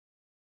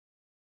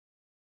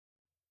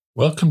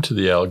Welcome to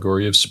the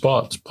Allegory of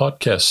Spots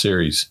podcast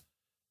series.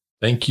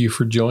 Thank you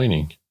for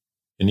joining.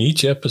 In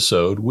each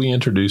episode, we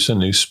introduce a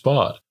new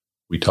spot.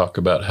 We talk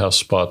about how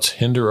spots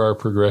hinder our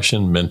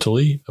progression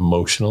mentally,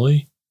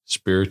 emotionally,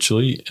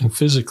 spiritually, and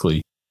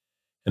physically,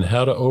 and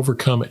how to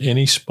overcome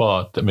any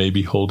spot that may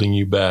be holding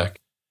you back.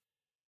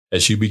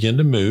 As you begin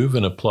to move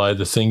and apply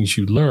the things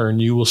you learn,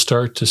 you will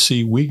start to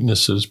see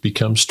weaknesses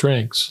become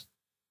strengths.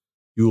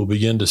 You will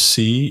begin to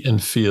see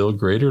and feel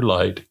greater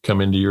light come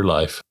into your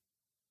life.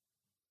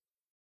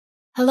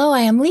 Hello, I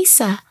am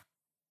Lisa,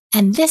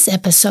 and this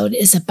episode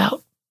is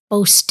about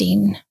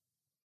boasting.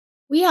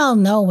 We all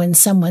know when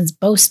someone's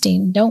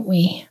boasting, don't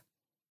we?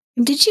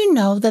 Did you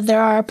know that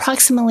there are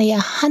approximately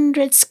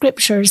 100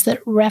 scriptures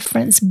that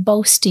reference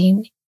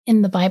boasting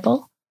in the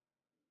Bible?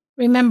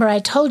 Remember, I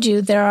told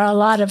you there are a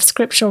lot of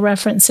scriptural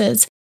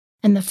references,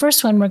 and the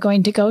first one we're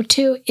going to go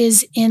to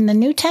is in the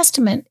New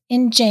Testament,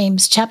 in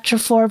James chapter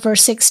 4,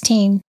 verse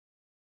 16.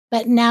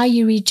 But now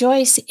you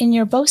rejoice in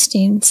your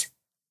boastings.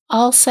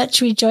 All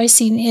such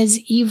rejoicing is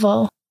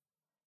evil.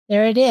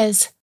 There it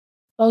is.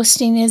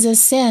 Boasting is a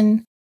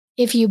sin.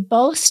 If you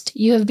boast,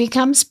 you have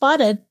become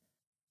spotted.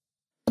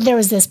 There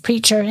was this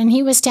preacher, and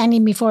he was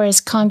standing before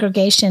his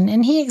congregation,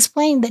 and he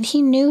explained that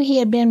he knew he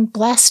had been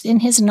blessed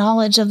in his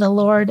knowledge of the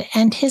Lord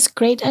and his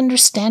great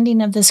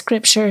understanding of the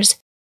Scriptures.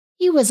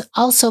 He was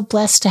also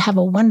blessed to have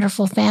a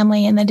wonderful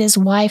family and that his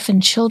wife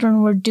and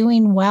children were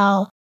doing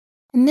well,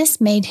 and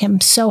this made him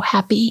so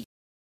happy.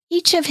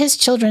 Each of his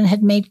children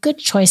had made good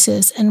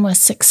choices and was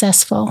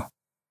successful.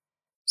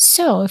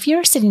 So, if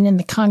you're sitting in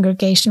the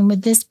congregation,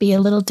 would this be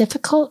a little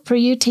difficult for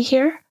you to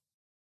hear?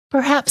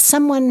 Perhaps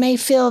someone may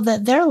feel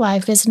that their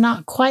life is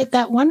not quite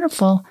that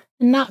wonderful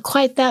and not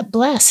quite that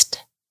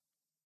blessed.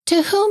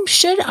 To whom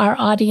should our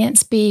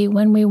audience be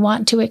when we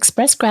want to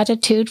express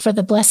gratitude for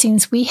the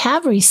blessings we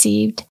have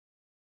received?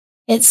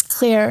 It's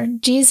clear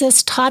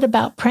Jesus taught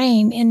about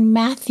praying in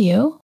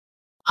Matthew,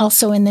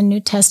 also in the New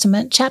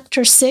Testament,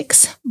 chapter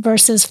 6,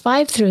 verses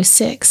 5 through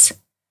 6.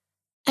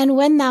 And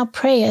when thou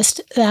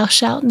prayest, thou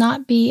shalt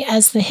not be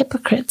as the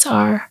hypocrites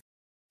are,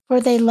 for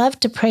they love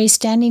to pray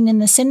standing in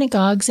the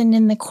synagogues and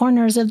in the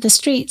corners of the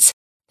streets,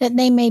 that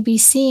they may be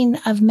seen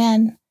of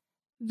men.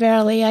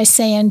 Verily I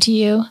say unto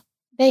you,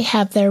 they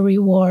have their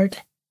reward.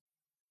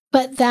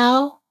 But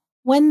thou,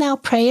 when thou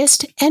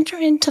prayest, enter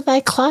into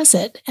thy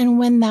closet, and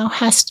when thou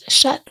hast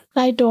shut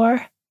thy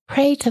door,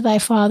 pray to thy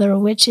Father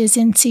which is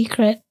in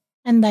secret,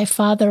 and thy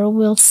Father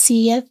will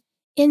see it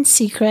in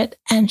secret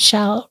and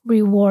shall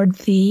reward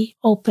thee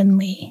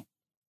openly.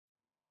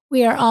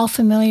 We are all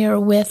familiar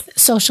with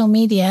social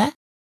media,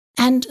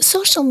 and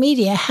social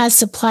media has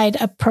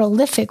supplied a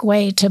prolific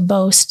way to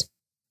boast.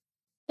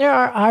 There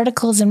are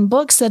articles and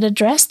books that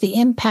address the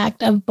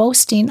impact of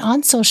boasting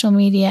on social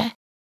media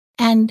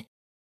and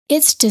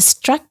its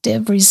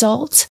destructive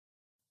results.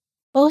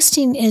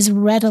 Boasting is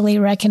readily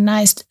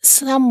recognized.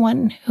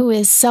 Someone who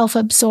is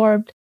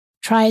self-absorbed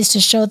tries to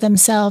show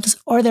themselves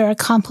or their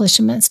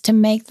accomplishments to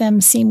make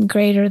them seem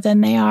greater than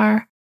they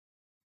are.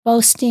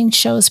 Boasting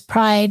shows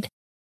pride.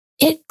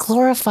 It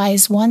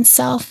glorifies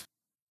oneself.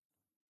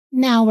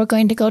 Now we're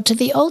going to go to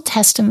the Old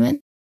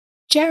Testament,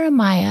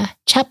 Jeremiah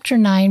chapter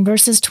 9,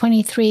 verses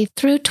 23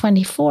 through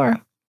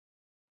 24.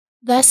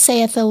 Thus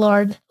saith the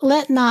Lord,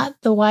 let not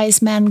the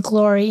wise man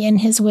glory in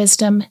his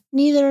wisdom,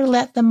 neither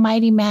let the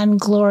mighty man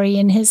glory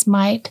in his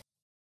might.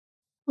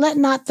 Let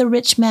not the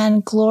rich man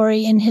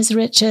glory in his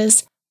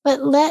riches,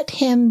 but let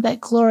him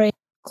that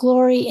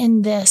glory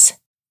in this,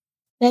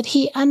 that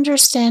he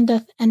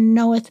understandeth and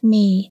knoweth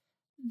me,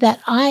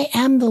 that I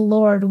am the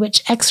Lord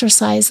which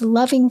exercise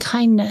loving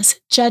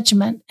kindness,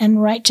 judgment,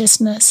 and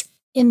righteousness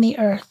in the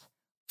earth.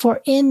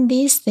 For in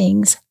these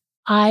things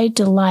I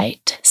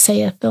delight,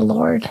 saith the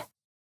Lord.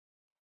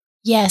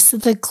 Yes,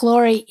 the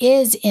glory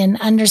is in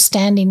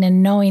understanding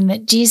and knowing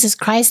that Jesus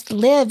Christ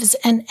lives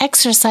and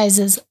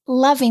exercises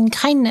loving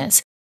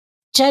kindness,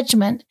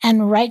 judgment,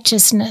 and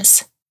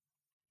righteousness.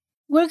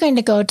 We're going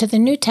to go to the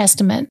New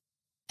Testament,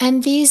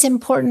 and these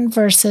important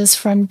verses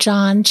from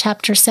John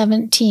chapter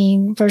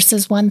 17,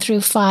 verses 1 through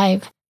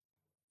 5.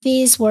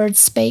 These words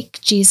spake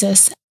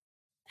Jesus,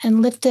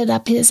 and lifted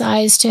up his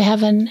eyes to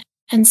heaven,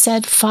 and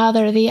said,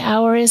 Father, the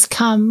hour is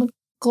come,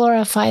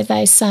 glorify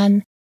thy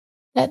Son,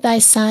 that thy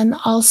Son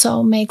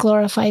also may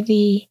glorify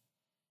thee.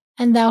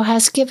 And thou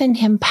hast given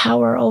him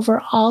power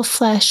over all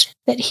flesh,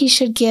 that he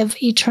should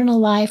give eternal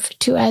life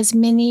to as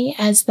many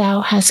as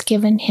thou hast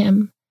given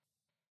him.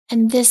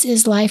 And this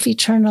is life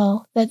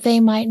eternal, that they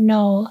might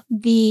know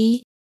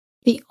thee,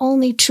 the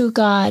only true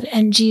God,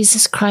 and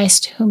Jesus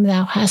Christ, whom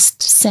thou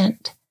hast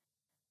sent.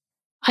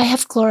 I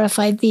have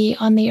glorified thee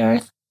on the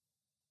earth.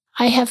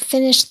 I have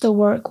finished the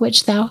work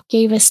which thou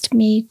gavest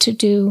me to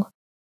do.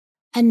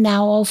 And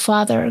now, O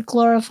Father,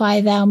 glorify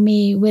thou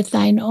me with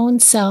thine own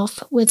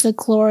self, with the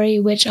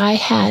glory which I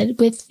had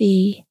with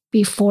thee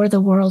before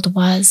the world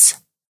was.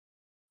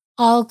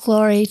 All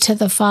glory to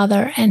the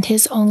Father and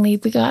his only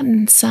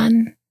begotten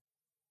Son.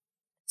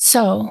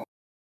 So,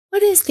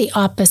 what is the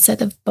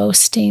opposite of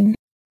boasting?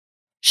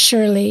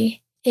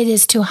 Surely, it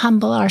is to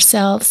humble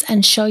ourselves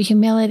and show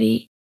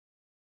humility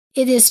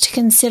it is to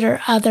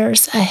consider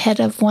others ahead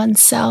of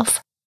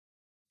oneself.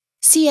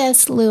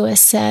 C.S.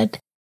 Lewis said,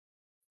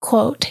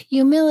 quote,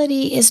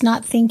 "Humility is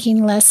not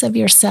thinking less of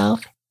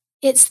yourself,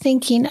 it's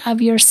thinking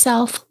of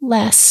yourself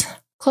less."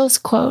 Close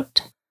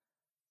quote.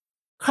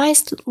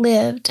 Christ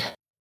lived,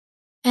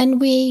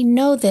 and we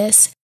know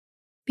this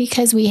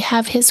because we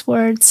have his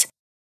words.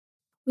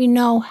 We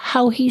know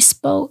how he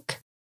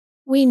spoke.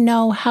 We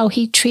know how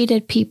he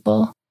treated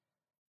people.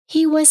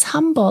 He was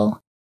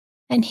humble,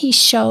 and he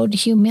showed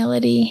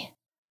humility.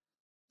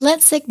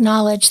 Let's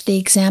acknowledge the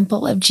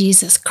example of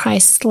Jesus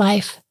Christ's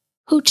life,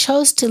 who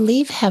chose to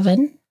leave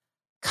heaven,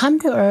 come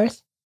to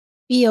earth,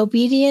 be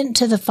obedient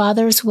to the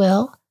Father's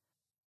will.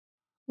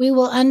 We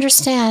will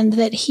understand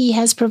that he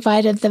has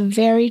provided the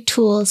very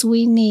tools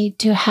we need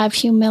to have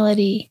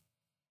humility,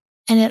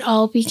 and it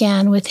all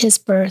began with his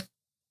birth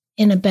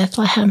in a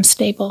Bethlehem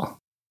stable.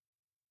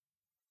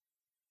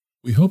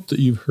 We hope that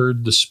you've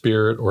heard the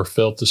Spirit or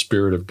felt the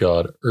Spirit of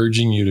God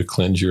urging you to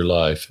cleanse your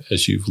life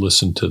as you've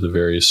listened to the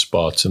various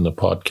spots in the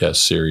podcast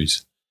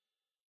series.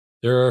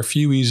 There are a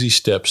few easy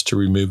steps to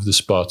remove the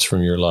spots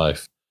from your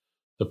life.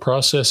 The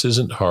process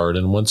isn't hard,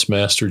 and once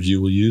mastered,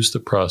 you will use the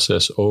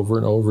process over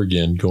and over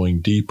again,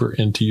 going deeper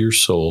into your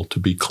soul to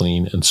be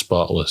clean and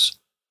spotless.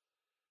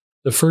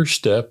 The first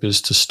step is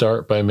to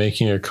start by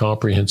making a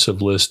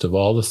comprehensive list of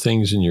all the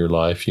things in your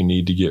life you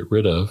need to get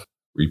rid of,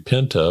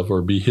 repent of,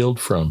 or be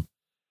healed from.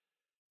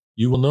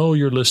 You will know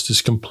your list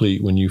is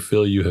complete when you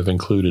feel you have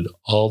included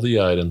all the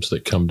items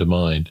that come to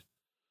mind.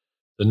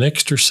 The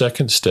next or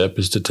second step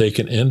is to take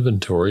an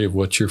inventory of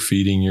what you're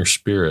feeding your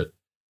spirit,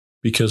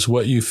 because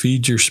what you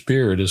feed your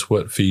spirit is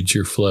what feeds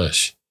your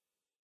flesh.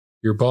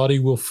 Your body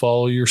will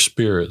follow your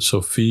spirit,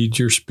 so feed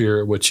your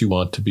spirit what you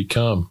want to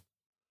become.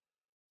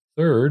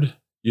 Third,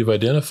 you've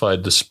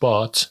identified the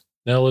spots.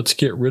 Now let's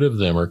get rid of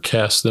them or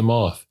cast them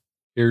off.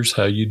 Here's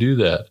how you do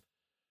that.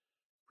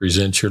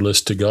 Present your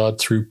list to God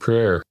through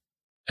prayer.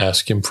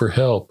 Ask him for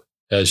help.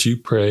 As you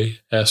pray,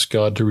 ask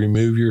God to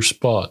remove your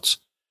spots,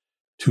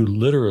 to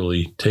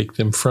literally take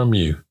them from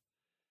you.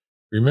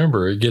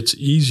 Remember, it gets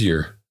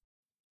easier.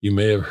 You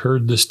may have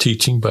heard this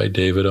teaching by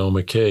David O.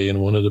 McKay in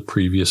one of the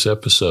previous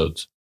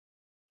episodes.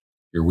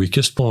 Your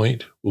weakest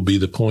point will be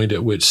the point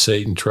at which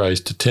Satan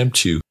tries to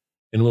tempt you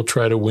and will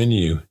try to win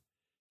you.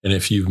 And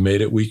if you've made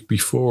it weak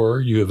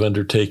before you have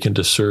undertaken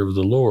to serve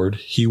the Lord,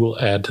 he will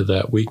add to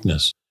that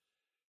weakness.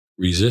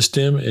 Resist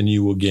him and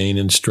you will gain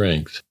in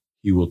strength.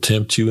 He will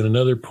tempt you in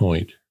another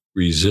point.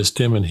 Resist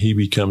him and he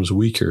becomes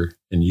weaker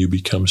and you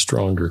become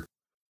stronger.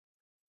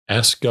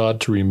 Ask God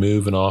to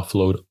remove and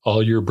offload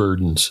all your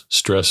burdens,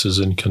 stresses,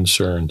 and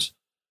concerns.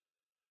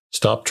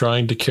 Stop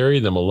trying to carry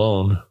them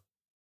alone.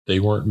 They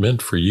weren't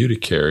meant for you to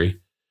carry.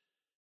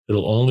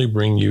 It'll only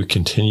bring you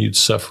continued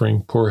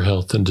suffering, poor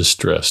health, and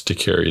distress to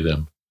carry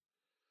them.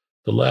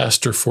 The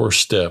last or fourth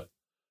step.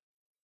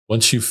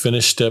 Once you've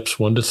finished steps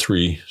 1 to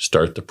 3,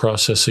 start the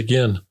process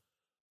again.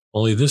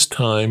 Only this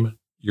time,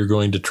 you're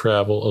going to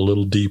travel a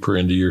little deeper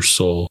into your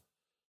soul,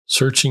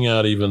 searching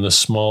out even the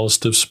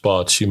smallest of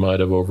spots you might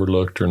have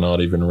overlooked or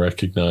not even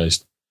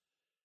recognized.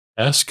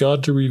 Ask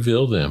God to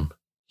reveal them.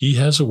 He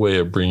has a way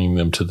of bringing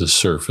them to the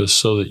surface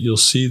so that you'll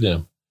see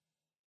them.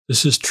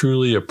 This is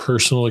truly a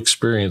personal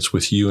experience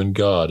with you and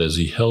God as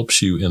he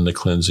helps you in the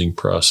cleansing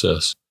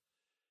process.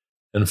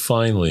 And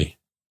finally,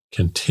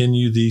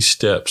 continue these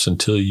steps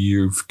until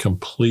you've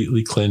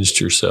completely cleansed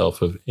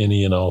yourself of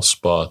any and all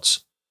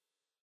spots.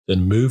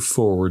 Then move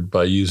forward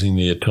by using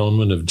the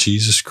atonement of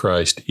Jesus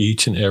Christ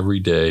each and every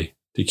day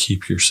to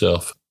keep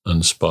yourself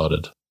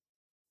unspotted.